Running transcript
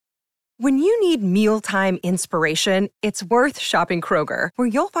When you need mealtime inspiration, it's worth shopping Kroger, where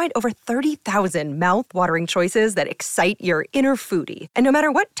you'll find over 30,000 mouth-watering choices that excite your inner foodie. And no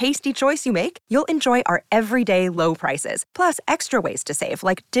matter what tasty choice you make, you'll enjoy our everyday low prices, plus extra ways to save,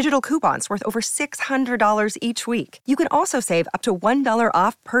 like digital coupons worth over $600 each week. You can also save up to $1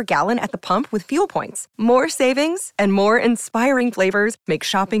 off per gallon at the pump with fuel points. More savings and more inspiring flavors make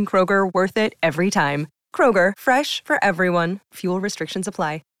shopping Kroger worth it every time. Kroger, fresh for everyone. Fuel restrictions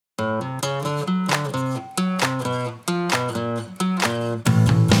apply.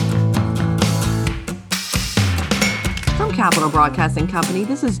 From Capital Broadcasting Company,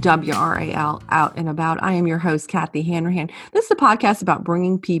 this is WRAL Out and About. I am your host, Kathy Hanrahan. This is a podcast about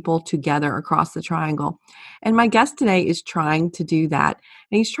bringing people together across the triangle. And my guest today is trying to do that,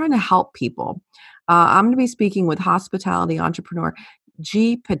 and he's trying to help people. I'm going to be speaking with hospitality entrepreneur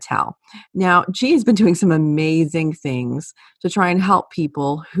G. Patel. Now, G has been doing some amazing things to try and help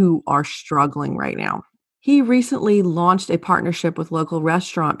people who are struggling right now. He recently launched a partnership with local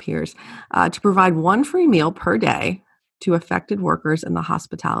restaurant peers to provide one free meal per day to affected workers in the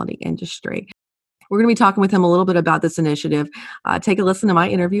hospitality industry. We're going to be talking with him a little bit about this initiative. Take a listen to my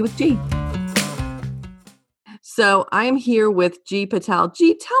interview with G. So I am here with G. Patel.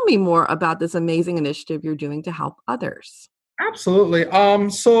 G, tell me more about this amazing initiative you're doing to help others. Absolutely.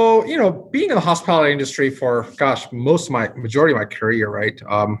 Being in the hospitality industry for, majority of my career, right?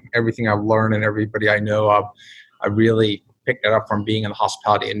 Everything I've learned and everybody I know, I really picked it up from being in the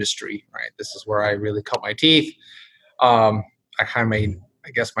hospitality industry, right? This is where I really cut my teeth. I kind of made,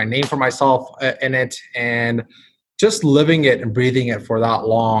 my name for myself in it, and just living it and breathing it for that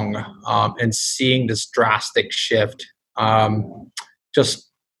long, and seeing this drastic shift,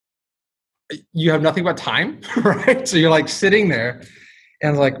 you have nothing but time, right? So you're like sitting there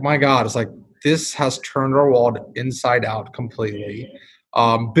and like, my God, it's like, this has turned our world inside out completely.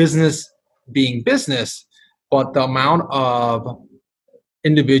 Business being business, but the amount of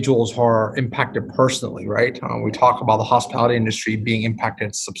individuals who are impacted personally, right? We talk about the hospitality industry being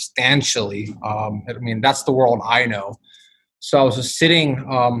impacted substantially. That's the world I know. So I was just sitting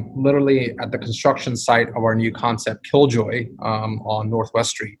literally at the construction site of our new concept, Killjoy, on Northwest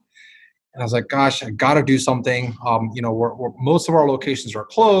Street. And I was like, gosh, I got to do something. Most of our locations are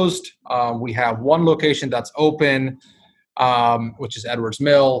closed. We have one location that's open, which is Edwards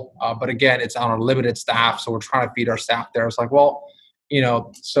Mill. But again, it's on a limited staff. So we're trying to feed our staff there. It's like, well,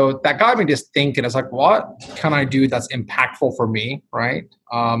 so that got me just thinking. It's like, what can I do that's impactful for me, right?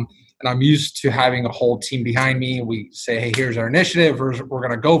 And I'm used to having a whole team behind me. We say, hey, here's our initiative. We're going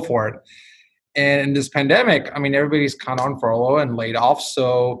to go for it. And in this pandemic, everybody's kind of on furlough and laid off.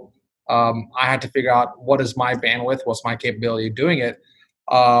 So I had to figure out what is my bandwidth, what's my capability of doing it.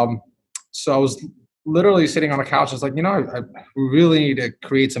 So I was literally sitting on a couch. I was like, I really need to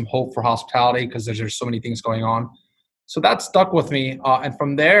create some hope for hospitality because there's so many things going on. So that stuck with me. And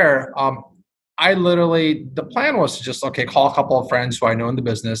from there, the plan was to just, call a couple of friends who I know in the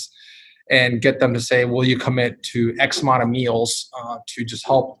business and get them to say, will you commit to X amount of meals to just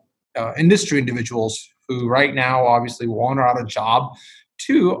help industry individuals who right now, obviously, one, are out of job.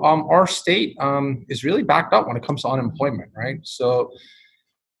 Two, our state is really backed up when it comes to unemployment, right? So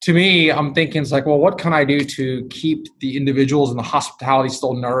to me, I'm thinking it's like, well, what can I do to keep the individuals in the hospitality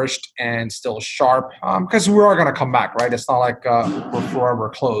still nourished and still sharp? Because we are going to come back, right? It's not like we're forever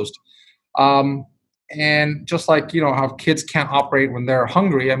closed. And just like, how kids can't operate when they're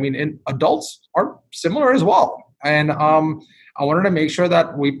hungry, adults are similar as well. And I wanted to make sure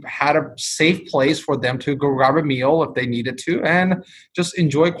that we had a safe place for them to go grab a meal if they needed to and just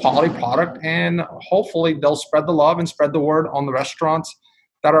enjoy quality product. And hopefully they'll spread the love and spread the word on the restaurants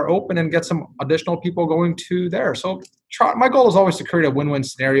that are open and get some additional people going to there. So my goal is always to create a win-win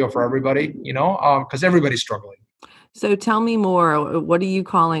scenario for everybody, because everybody's struggling. So tell me more. What are you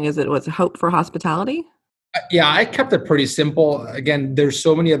calling? Was it Hope for Hospitality? Yeah, I kept it pretty simple. Again, there's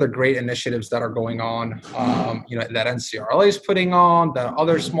so many other great initiatives that are going on, that NCRLA is putting on, that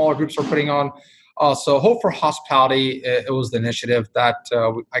other smaller groups are putting on. So Hope for Hospitality, it was the initiative that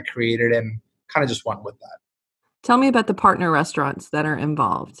I created and kind of just went with that. Tell me about the partner restaurants that are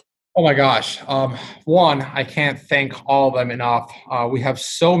involved. Oh my gosh. One, I can't thank all of them enough. We have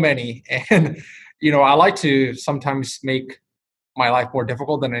so many. And, I like to sometimes make my life more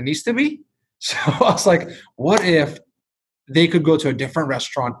difficult than it needs to be. So I was like, what if they could go to a different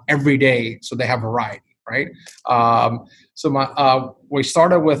restaurant every day so they have variety, right? We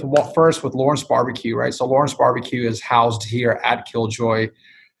started with Lawrence Barbecue, right? So Lawrence Barbecue is housed here at Killjoy.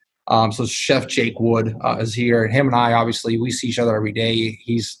 So Chef Jake Wood is here. And him and I, obviously, we see each other every day.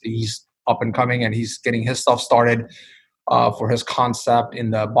 He's up and coming and he's getting his stuff started. for his concept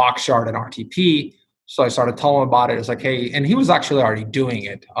in the box yard and RTP. So I started telling him about it. It's like, hey, and he was actually already doing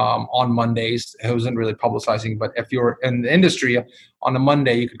it on Mondays. He wasn't really publicizing, but if you were in the industry on a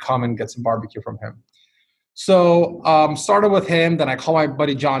Monday, you could come and get some barbecue from him. So started with him. Then I called my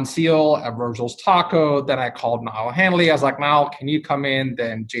buddy John Seal at Virgil's Taco. Then I called Niall Hanley. I was like, Niall, can you come in?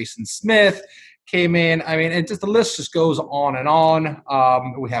 Then Jason Smith came in. I mean, the list just goes on and on.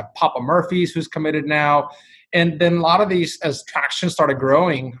 We have Papa Murphy's, who's committed now. And then a lot of these, as traction started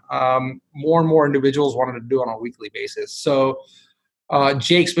growing, more and more individuals wanted to do it on a weekly basis. So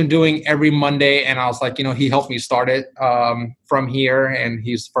Jake's been doing every Monday, and I was like, he helped me start it from here, and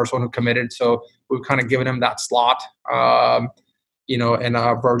he's the first one who committed. So we've kind of given him that slot. And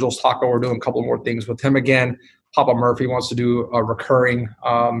Virgil's Taco, we're doing a couple more things with him again. Papa Murphy wants to do a recurring,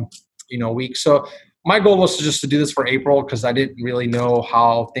 week. So my goal was to do this for April because I didn't really know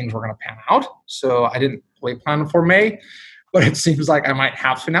how things were going to pan out. So I didn't really plan for May, but it seems like I might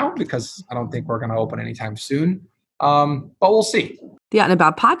have to now because I don't think we're going to open anytime soon. But we'll see. The Out and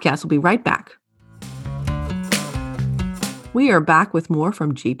About podcast will be right back. We are back with more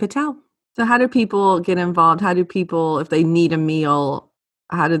from G. Patel. So how do people get involved? How do people, if they need a meal,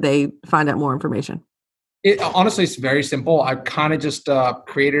 how do they find out more information? Honestly, it's very simple. I kind of just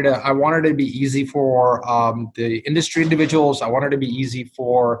created I wanted it to be easy for the industry individuals. I wanted it to be easy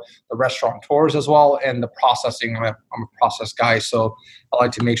for the restaurateurs as well, and the processing. I'm a process guy, so I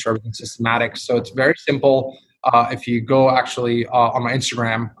like to make sure everything's systematic. So it's very simple. If you go actually on my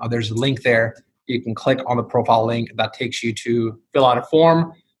Instagram, there's a link there. You can click on the profile link that takes you to fill out a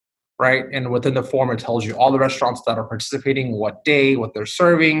form, right? And within the form, it tells you all the restaurants that are participating, what day, what they're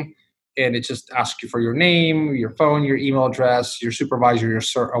serving. And it just asks you for your name, your phone, your email address, your supervisor,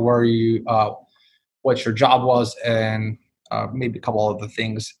 where you, what your job was, and maybe a couple other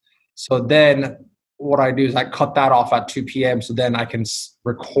things. So then what I do is I cut that off at 2 p.m. So then I can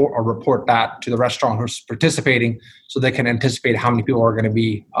record or report that to the restaurant who's participating, so they can anticipate how many people are going to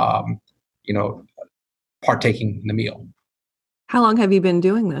be, partaking in the meal. How long have you been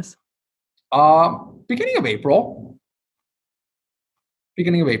doing this? Beginning of April.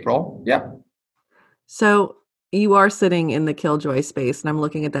 Yeah. So you are sitting in the Killjoy space, and I'm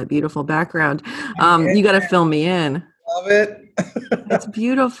looking at that beautiful background. You got to fill me in. Love it. It's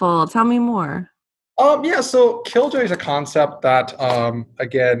beautiful. Tell me more. So Killjoy is a concept that,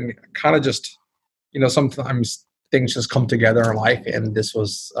 again, kind of just, sometimes things just come together in life, and this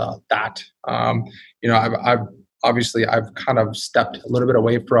was that. I've kind of stepped a little bit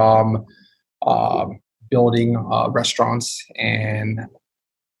away from building restaurants, and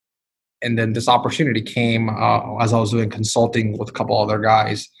then this opportunity came as I was doing consulting with a couple other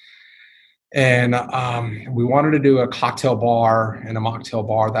guys. And we wanted to do a cocktail bar and a mocktail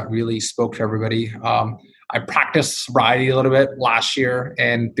bar that really spoke to everybody. I practiced sobriety a little bit last year,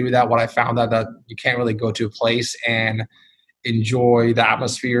 and through that, what I found out that you can't really go to a place and enjoy the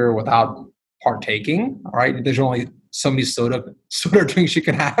atmosphere without partaking. All right, there's only so many soda drinks you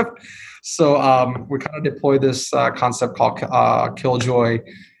can have. So we kind of deployed this concept called Killjoy,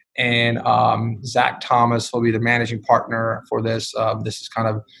 and Zach Thomas will be the managing partner for this. This is kind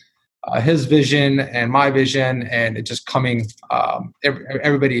of his vision and my vision, and it just coming.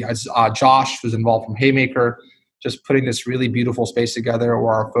 Everybody, Josh was involved from Haymaker, just putting this really beautiful space together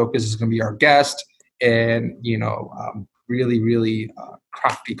where our focus is going to be our guest and really, really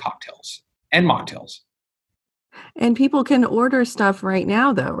crafty cocktails and mocktails. And people can order stuff right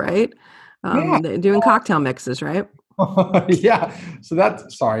now, though, right? They're doing cocktail mixes, right? Yeah. So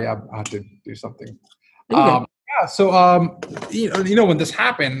sorry, I have to do something. So when this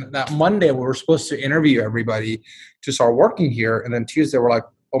happened, that Monday we were supposed to interview everybody to start working here, and then Tuesday we're like,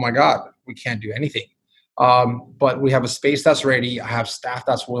 oh my God, we can't do anything. But we have a space that's ready. I have staff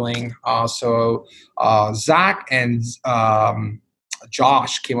that's willing. So Zach and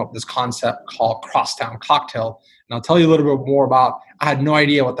Josh came up with this concept called Crosstown Cocktail. And I'll tell you a little bit more about, I had no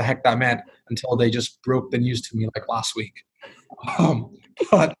idea what the heck that meant until they just broke the news to me like last week.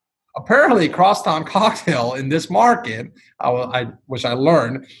 But apparently Crosstown Cocktail in this market, which I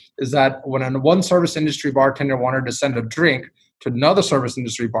learned, is that when one service industry bartender wanted to send a drink to another service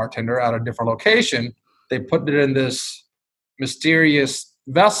industry bartender at a different location, they put it in this mysterious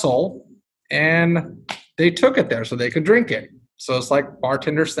vessel and they took it there so they could drink it. So it's like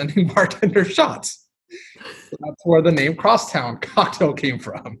bartender sending bartender shots. So that's where the name Crosstown Cocktail came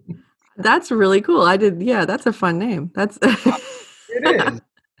from. That's really cool. That's a fun name. It is.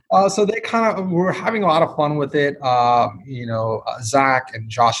 So they we're having a lot of fun with it. Zach and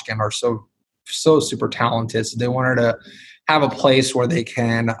Josh again are so super talented. So they wanted to have a place where they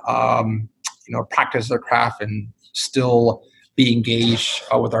can, practice their craft and still be engaged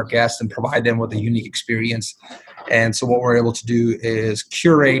with our guests and provide them with a unique experience. And so what we're able to do is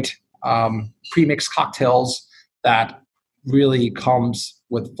curate pre-mixed cocktails that really comes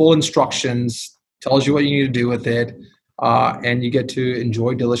with full instructions, tells you what you need to do with it, and you get to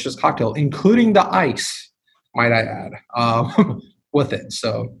enjoy delicious cocktail, including the ice, might I add, with it.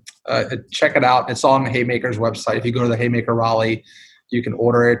 So check it out. It's on Haymaker's website. If you go to the Haymaker Raleigh, you can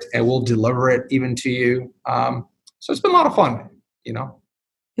order it and we'll deliver it even to you. So it's been a lot of fun,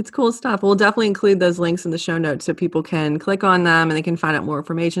 It's cool stuff. We'll definitely include those links in the show notes so people can click on them and they can find out more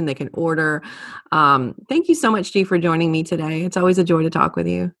information. They can order. Thank you so much, G, for joining me today. It's always a joy to talk with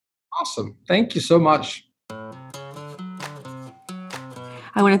you. Awesome. Thank you so much.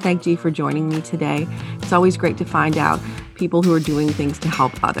 I want to thank G for joining me today. It's always great to find out people who are doing things to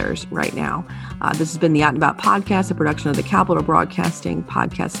help others right now. This has been the Out and About podcast, a production of the Capital Broadcasting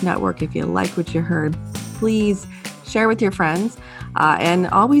Podcast Network. If you like what you heard, please share with your friends, and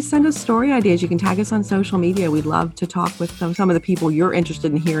always send us story ideas. You can tag us on social media. We'd love to talk with some of the people you're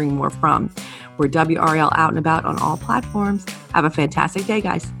interested in hearing more from. We're WRAL Out and About on all platforms. Have a fantastic day,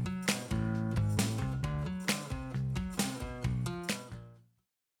 guys.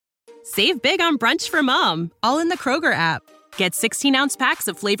 Save big on brunch for mom, all in the Kroger app. Get 16-ounce packs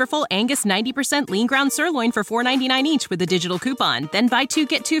of flavorful Angus 90% lean ground sirloin for $4.99 each with a digital coupon. Then buy 2,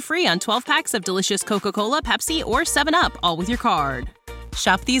 get 2 free on 12 packs of delicious Coca-Cola, Pepsi, or 7-Up, all with your card.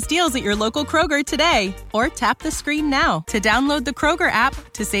 Shop these deals at your local Kroger today, or tap the screen now to download the Kroger app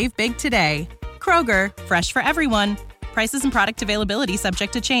to save big today. Kroger, fresh for everyone. Prices and product availability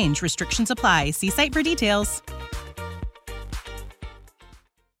subject to change. Restrictions apply. See site for details.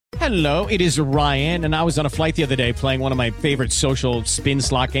 Hello, it is Ryan, and I was on a flight the other day playing one of my favorite social spin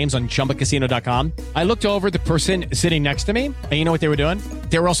slot games on ChumbaCasino.com. I looked over at the person sitting next to me, and you know what they were doing?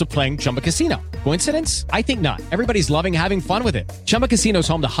 They were also playing Chumba Casino. Coincidence? I think not. Everybody's loving having fun with it. Chumba Casino is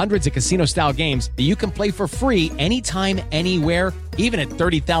home to hundreds of casino-style games that you can play for free anytime, anywhere, even at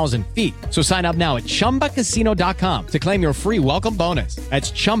 30,000 feet. So sign up now at ChumbaCasino.com to claim your free welcome bonus.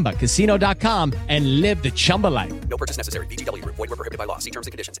 That's ChumbaCasino.com and live the Chumba life. No purchase necessary. VGW Group. Void where prohibited by law. See terms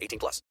and conditions. 18+.